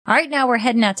All right, now we're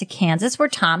heading out to Kansas where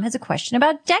Tom has a question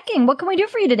about decking. What can we do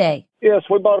for you today? Yes,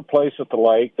 we bought a place at the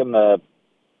lake, and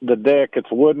the deck, it's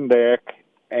a wooden deck,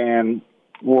 and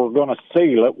we're going to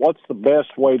seal it. What's the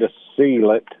best way to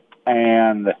seal it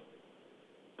and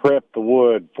prep the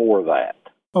wood for that?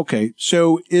 Okay,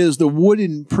 so is the wood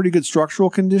in pretty good structural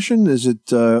condition? Is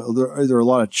it are there a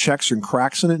lot of checks and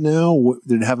cracks in it now?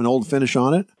 Did it have an old finish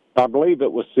on it? I believe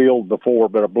it was sealed before,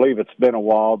 but I believe it's been a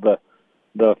while.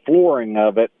 The flooring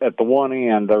of it at the one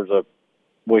end,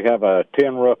 we have a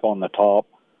tin roof on the top,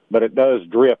 but it does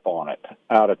drip on it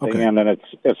out at the end, and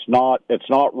it's not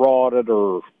rotted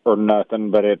or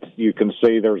nothing, but you can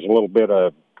see there's a little bit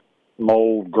of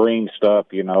mold, green stuff,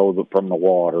 from the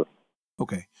water.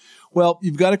 Okay. Well,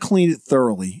 you've got to clean it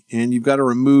thoroughly, and you've got to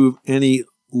remove any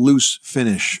loose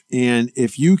finish. And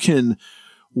if you can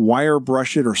wire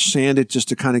brush it or sand it just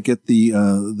to kind of get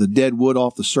the dead wood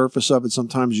off the surface of it,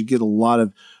 sometimes you get a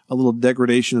little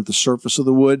degradation at the surface of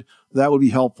the wood. That would be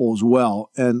helpful as well.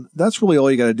 And that's really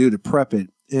all you got to do to prep it.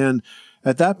 And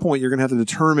at that point, you're going to have to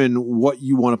determine what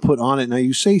you want to put on it. Now,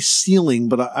 you say sealing,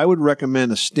 but I would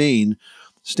recommend a stain.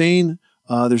 Stain,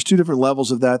 there's two different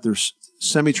levels of that. There's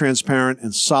semi-transparent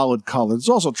and solid color. It's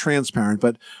also transparent,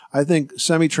 but I think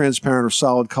semi-transparent or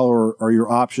solid color are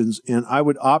your options. And I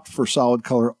would opt for solid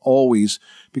color always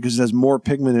because it has more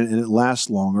pigment in it and it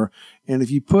lasts longer. And if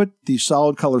you put the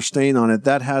solid color stain on it,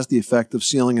 that has the effect of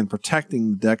sealing and protecting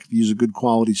the deck if you use a good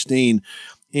quality stain.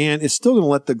 And it's still going to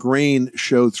let the grain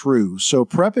show through. So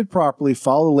prep it properly,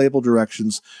 follow the label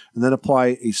directions, and then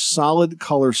apply a solid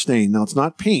color stain. Now, it's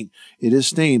not paint. It is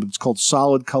stain, but it's called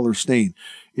solid color stain.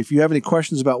 If you have any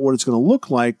questions about what it's going to look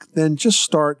like, then just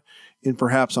start in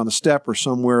perhaps on a step or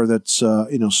somewhere that's,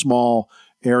 small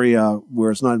area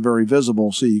where it's not very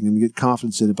visible so you can get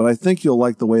confidence in it. But I think you'll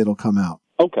like the way it'll come out.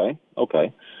 Okay.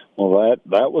 Well,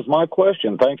 that was my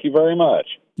question. Thank you very much.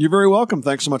 You're very welcome.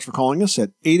 Thanks so much for calling us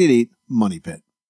at 888-MONEY-PIT.